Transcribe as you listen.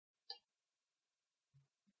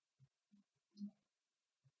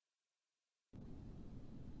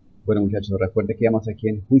Bueno muchachos, recuerden que vamos aquí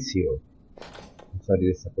en juicio. Vamos a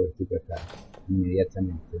abrir esta puerta acá.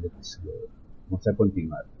 Inmediatamente el episodio. Vamos a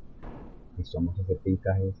continuar. Listo, vamos a hacer que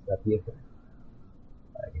encaje esta pieza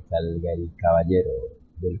para que salga el caballero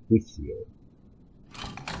del juicio.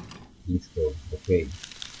 Listo, ok.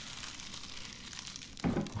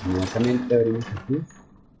 Inmediatamente abrimos aquí.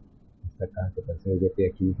 Esta caja que parece que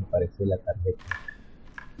aquí nos aparece la tarjeta.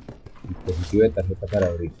 Dispositivo de tarjeta para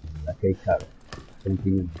abrir. La que cabe.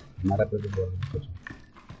 Sentimiento. Más rápido que podemos escuchar.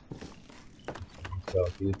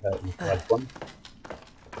 Aquí está nuestro balcón.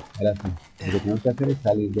 Ahora sí, lo que tenemos que hacer es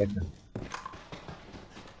salir de acá.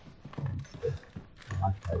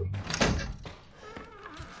 Vamos a salir.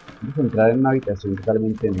 Vamos a entrar en una habitación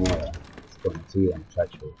totalmente nueva, desconocida,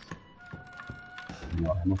 muchachos. Y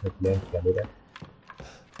bajamos aquí la escalera.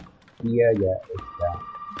 Y allá está.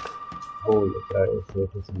 Uy, otra vez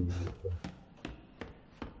ese sonido.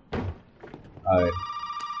 A ver.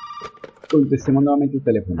 Contestemos nuevamente el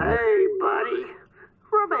teléfono. Hey, buddy.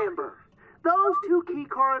 Remember, those two key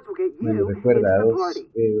cards will get Bueno, you recuerda, into the dos party.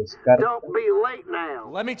 cartas. Don't be late now.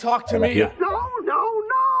 Let me talk to Para Mia. la No, no,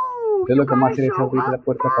 no. Entonces lo que vamos a hacer es abrir la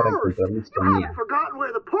puerta para encontrarnos You con Mia. haven't forgotten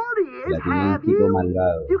where the party is, La tiene un have tipo you?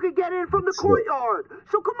 malvado. You can get in from the Let's go. courtyard.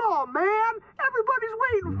 So come on, man. Everybody's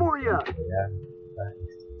waiting for you. Ya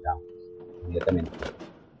necesitamos inmediatamente.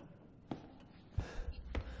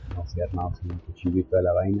 Vamos a ir armados en un cuchillo y toda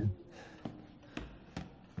la vaina.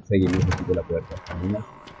 Seguimos aquí por la puerta. Camina.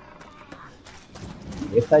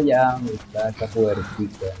 Está allá donde está esa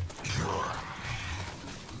puertita.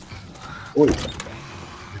 Uy,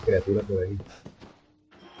 una criatura por ahí.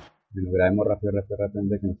 Bueno, grabemos rápido antes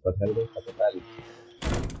de que nos pase algo. Está total.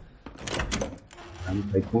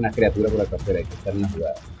 Hay como una criatura por acá afuera, hay que estar en la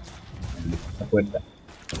jugada. En esta puerta.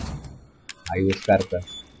 Hay dos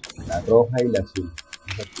cartas. La roja y la azul.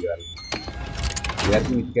 Vamos a activarla. Activar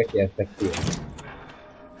significa que ya está activa.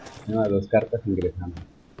 No, dos cartas ingresando.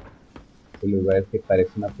 El lugar es que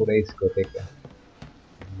parece una pura discoteca.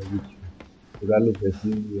 Lo he dicho. Pura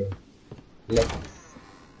lucecilla.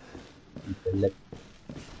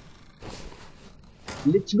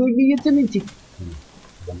 Let's go inmediatamente.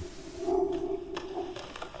 Bueno.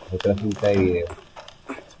 Otra cinta de video.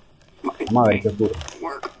 Vamos a ver qué ocurre.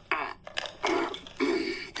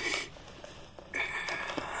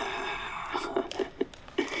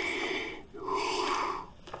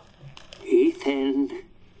 Ethan.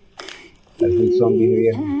 Parece un zombie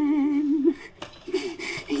viejo.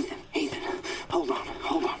 Ethan, hold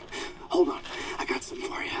on. I got some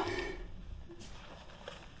for you.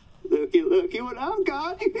 Looky what I've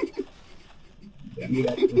got.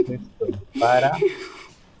 Mira, ¿qué es esto? Para.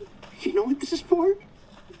 You know what this is for?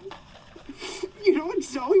 You know what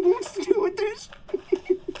Zoe wants to do with this?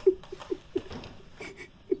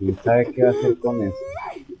 ¿Quién sabe qué va a hacer con eso?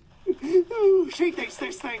 Oh, she thinks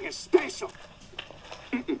this thing is special.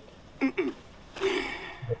 Lo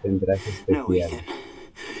tendrás No, especial. Ethan.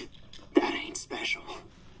 That ain't special.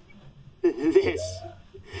 This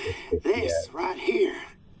right here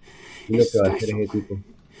 ¿Qué es lo is que va a hacer special. ese tipo?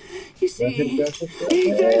 You ¿Qué va a hacer? see, ¿Qué va a hacer? ¿Qué va a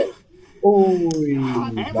hacer? Ethan, Uy,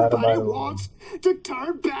 everybody bárbaro. wants to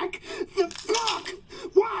turn back the clock.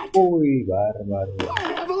 What? Uy, bárbaro. What,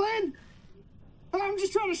 Evelyn? I'm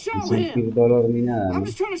just trying to show Sin sentir him. dolor ni nada, I'm ¿no?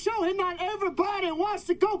 just trying to show him not everybody wants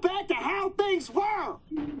to go back to how things were.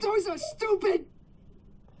 Zoe's a stupid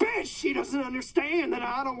bitch. She doesn't understand that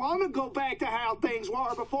I don't want to go back to how things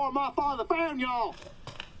were before my father found y'all.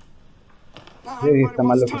 Not Sí, everybody está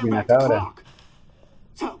más wants to loco turn que una back the cabra. clock.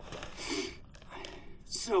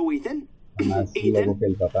 So Ethan, Más loco que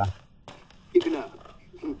el papá.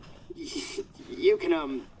 you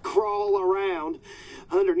can crawl around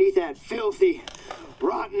underneath that filthy,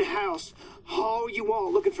 rotten house all you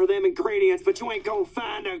want looking for them ingredients, but you ain't gonna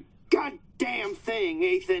find a goddamn thing,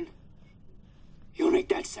 Ethan. You'll make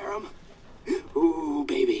that serum? Ooh,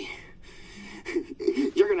 baby.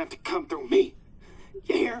 You're gonna have to come through me.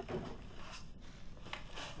 You hear?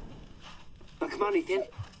 Now, come on, Ethan.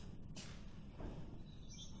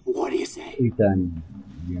 What do you say? Ethan,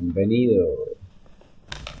 bienvenido.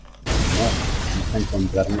 Vamos a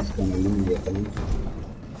encontrarnos con él inmediatamente.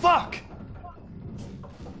 Fuck!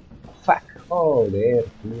 Fuck, joder,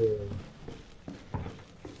 tío.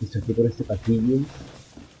 Estoy aquí por este pasillo.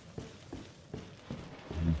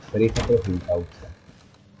 Presa pero sin causa.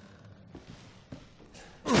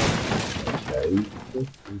 Cuidaditos,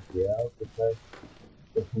 ten cuidado, que sabes.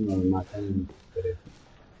 Eso nos matan en tres.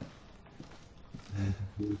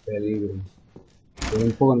 Es un peligro. Es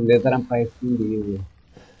un poco de trampa este individuo.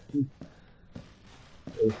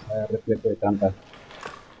 Es repleto de trampas.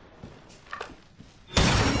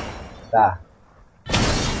 Está.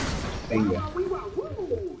 tenga.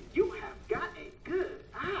 You have got a good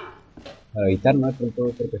eye. Para evitar, no de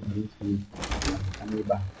pronto porque está muy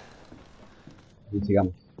bajo. Y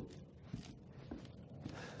sigamos.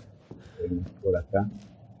 Venimos por acá.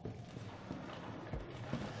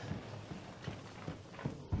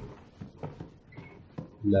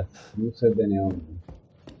 Las luces de neón.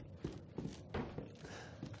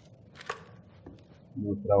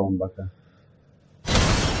 Otra bomba acá.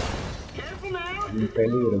 Un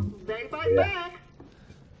peligro.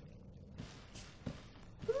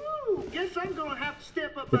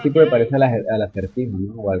 Este tipo me parece al acertijo,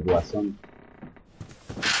 ¿no? O al guasón.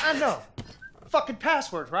 I know. Fucking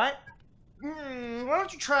password, right? Why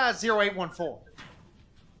don't you try 0814?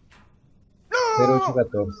 No!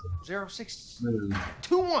 0814. 06. No.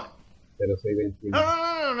 21.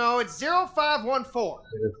 0621. No. It's 0514.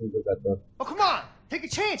 0514. Oh, come on. Take a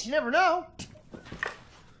chance. You never know.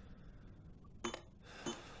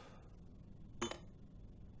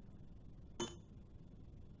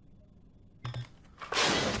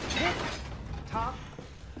 Tick, tock,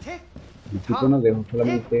 tick. El tipo nos dejó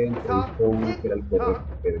solamente entrevistó uno que era el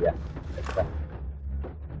correcto, pero ya está.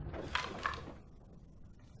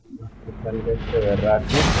 ¿Qué tal este berraco?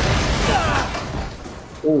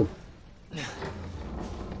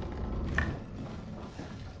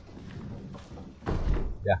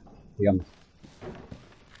 Ya, sigamos.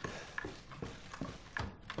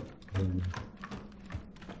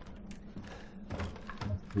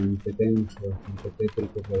 Bastante tenso, bastante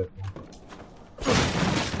tétrico por acá.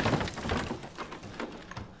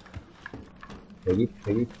 Seguid.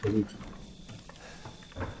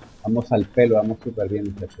 Vamos al pelo, vamos súper bien,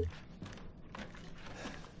 muchachos.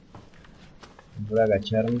 Voy a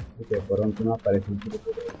agacharme porque de pronto no aparece un poco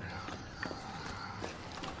por ahí.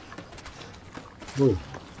 Uy.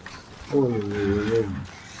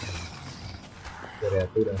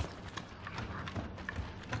 Criatura.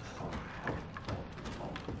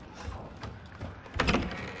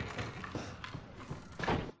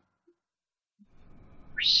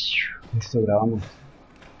 Listo, grabamos.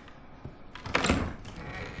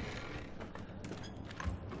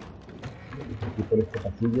 Aquí por este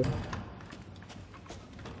pasillo.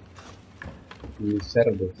 Y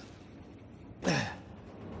cerdos.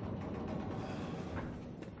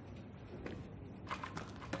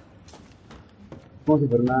 Como si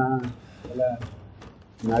fuera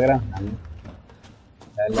una granja, ¿no?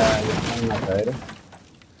 El matadero.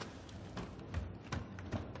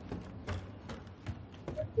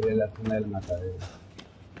 Aquí es la zona del matadero.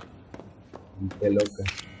 Qué loca.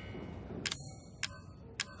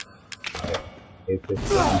 Este es...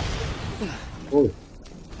 Uy.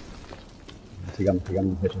 Sigamos,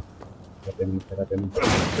 muchachos. Rápidamente.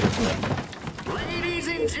 Ladies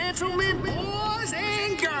and gentlemen, boys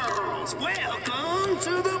and girls, welcome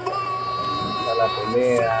to the ball. A la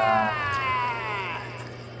pelea.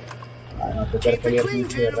 No tocar pelear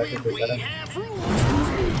mucho, ¿verdad? Que te cara.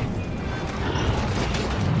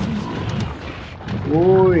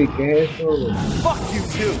 Uy, ¿qué es eso? Fuck you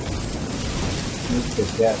too.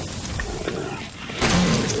 Especial.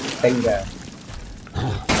 Tenga.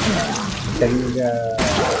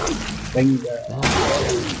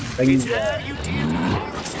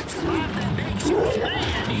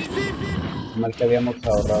 Mal que habíamos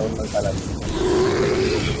ahorrado en las balas.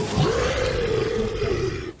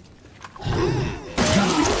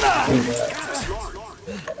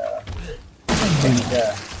 Tenga.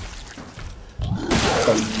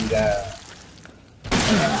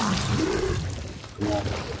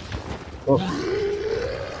 Oh.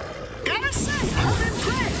 Gotta say, I'm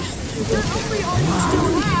impressed. Not only are you still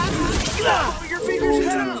alive, you got all your fingers and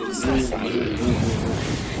toes.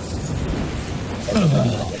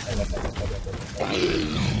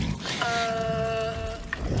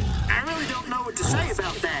 I really don't know what to say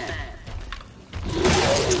about that.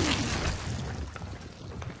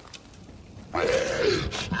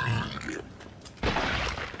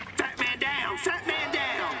 Fat man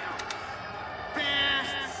down.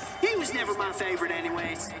 He was never my favorite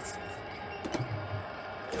anyways.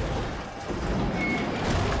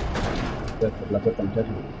 La puerta,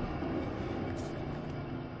 muchachos.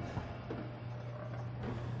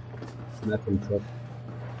 Un ascensor.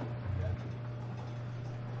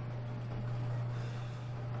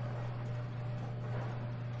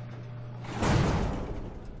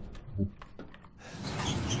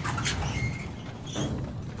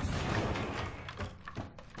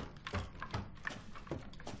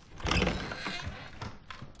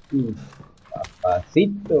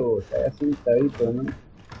 Papacito, se haya sentadito, ¿no?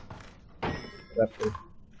 Rápido,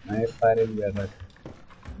 no me pare el berraco.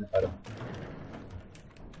 Me paro.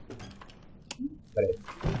 Vale.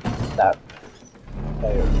 Tap.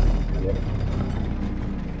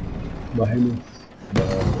 Bajemos.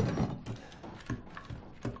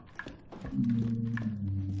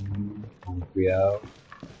 Con cuidado.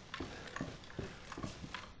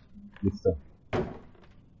 Listo.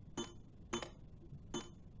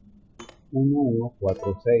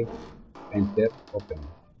 1146. Enter. Open.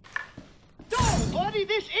 No, buddy,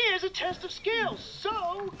 this is a test of skills, so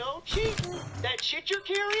no cheating. That shit you're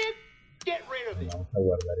carrying, get rid of it. Vamos a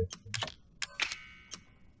guardar esto.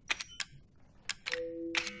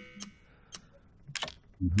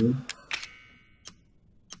 Hay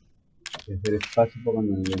que hacer espacio para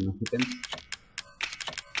cuando nos den ítems.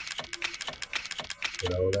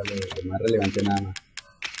 Por ahora lo más relevante nada más.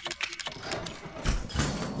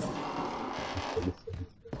 Listo.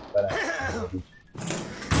 Para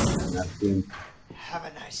ganar tiempo. Have a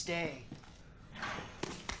nice day.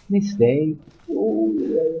 Nice day.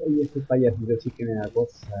 Uy, este payasito sí que me da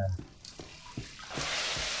cosa.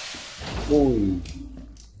 Uy.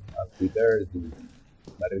 Happy birthday.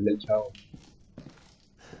 Barril del chavo.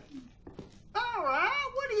 All right,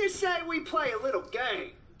 what do you say we play a little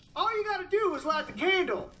game? All you gotta do is light the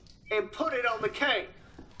candle and put it on the cake.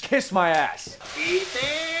 Kiss my ass.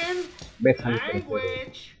 Ethan, Bésame,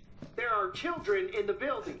 language. There are children in the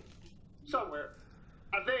building. Somewhere.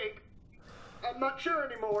 I think. I'm not sure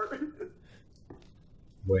anymore.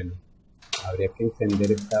 Bueno, habría que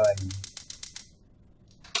encender esta vaina.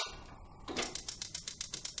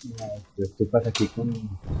 No, estufas aquí con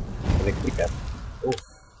eléctricas.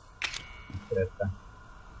 Ya está.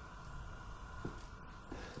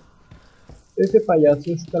 Ese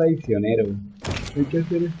payaso es traicionero. Hay que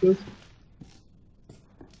hacer estos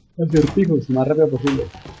acertijos lo más rápido posible.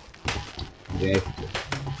 De esto,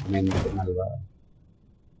 mente malvada.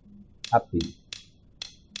 Happy.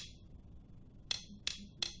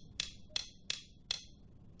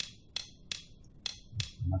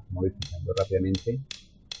 Vamos modificando rápidamente.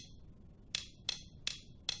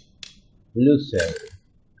 Loser.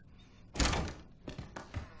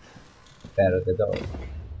 Perdedor.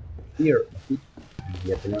 Here. Aquí.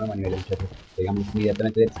 Ya tengo una manivela, muchachos. Llegamos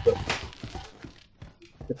inmediatamente de éxito.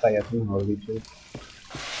 Este payaso, mejor dicho,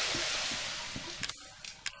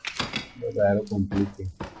 lo complique.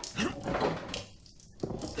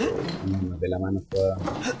 Nos de la mano toda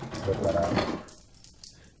preparada.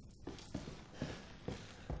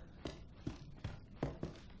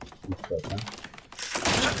 Listo, acá.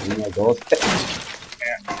 1, 2, 3.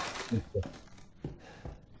 Listo.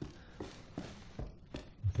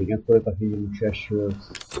 Siguen por el pasillo, muchachos.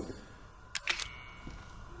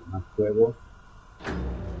 Más fuego.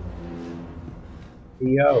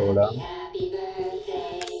 Y ahora,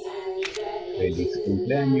 feliz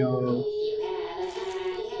cumpleaños.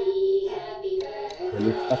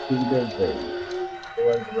 Feliz happy birthday.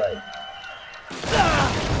 All right.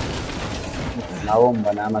 Una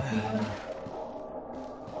bomba, nada más.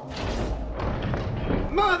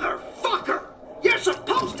 Motherfucker! You're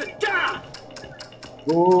supposed to die!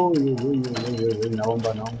 Uy, una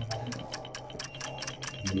bomba, no.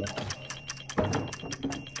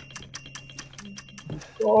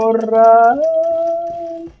 ¡Corra!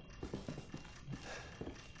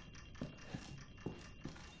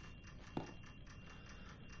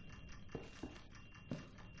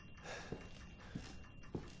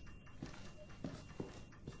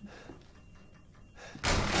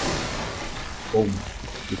 ¡Bum!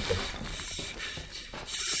 Listo.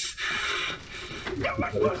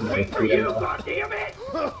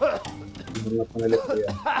 No ponerle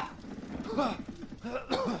cuidado.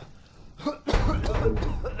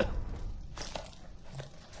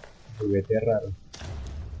 Juguete raro.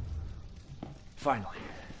 Finally.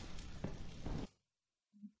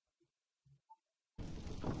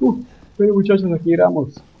 Pero muchachos, aquí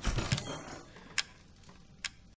éramos.